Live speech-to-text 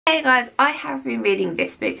Hey guys, I have been reading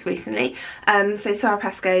this book recently, so Sarah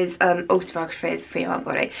Pascoe's autobiography of the Female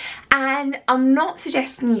Body, and I'm not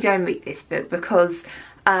suggesting you go and read this book because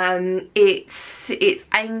it's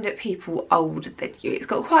aimed at people older than you. It's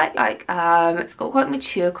got quite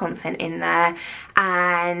mature content in there,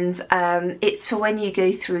 and it's for when you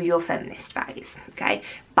go through your feminist phase, okay?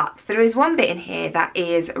 But there is one bit in here that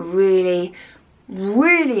is really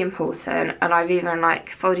important, and I've even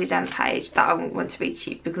folded down the page that I want to read to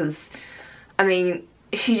you because I mean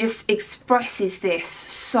she just expresses this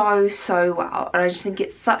so well, and I just think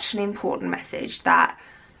it's such an important message that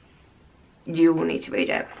you will need to read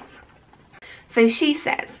it. So she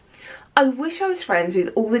says, "I wish I was friends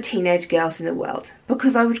with all the teenage girls in the world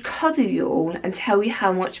because I would cuddle you all and tell you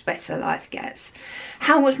how much better life gets,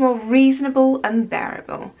 how much more reasonable and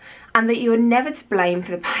bearable, and that you are never to blame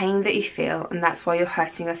for the pain that you feel, and that's why you're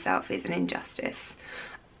hurting yourself is an injustice."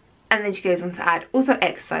 And then she goes on to add, "Also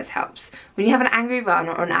exercise helps. When you have an angry run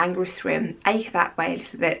or an angry swim, ache that way a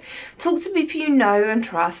little bit. Talk to people you know and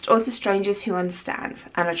trust, or to strangers who understand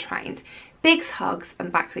and are trained. Bigs, hugs,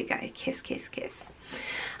 and back we go. Kiss, kiss, kiss."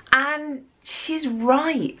 And she's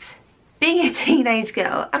right. Being a teenage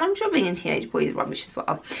girl, and I'm sure being a teenage boy is rubbish as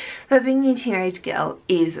well, but being a teenage girl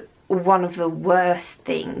is one of the worst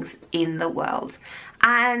things in the world.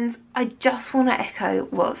 And I just want to echo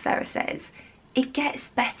what Sarah says. It gets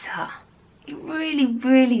better. It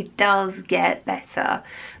really does get better.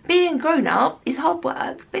 Being grown up is hard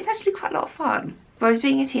work, but it's actually quite a lot of fun. Whereas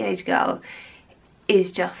being a teenage girl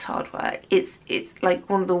is just hard work. It's like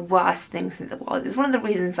one of the worst things in the world. It's one of the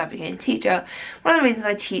reasons I became a teacher, one of the reasons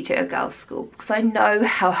I teach at a girls' school, because I know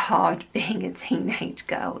how hard being a teenage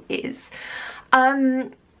girl is.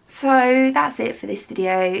 So that's it for this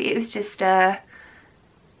video. It was just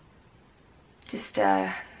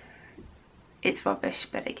it's rubbish,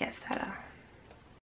 but it gets better.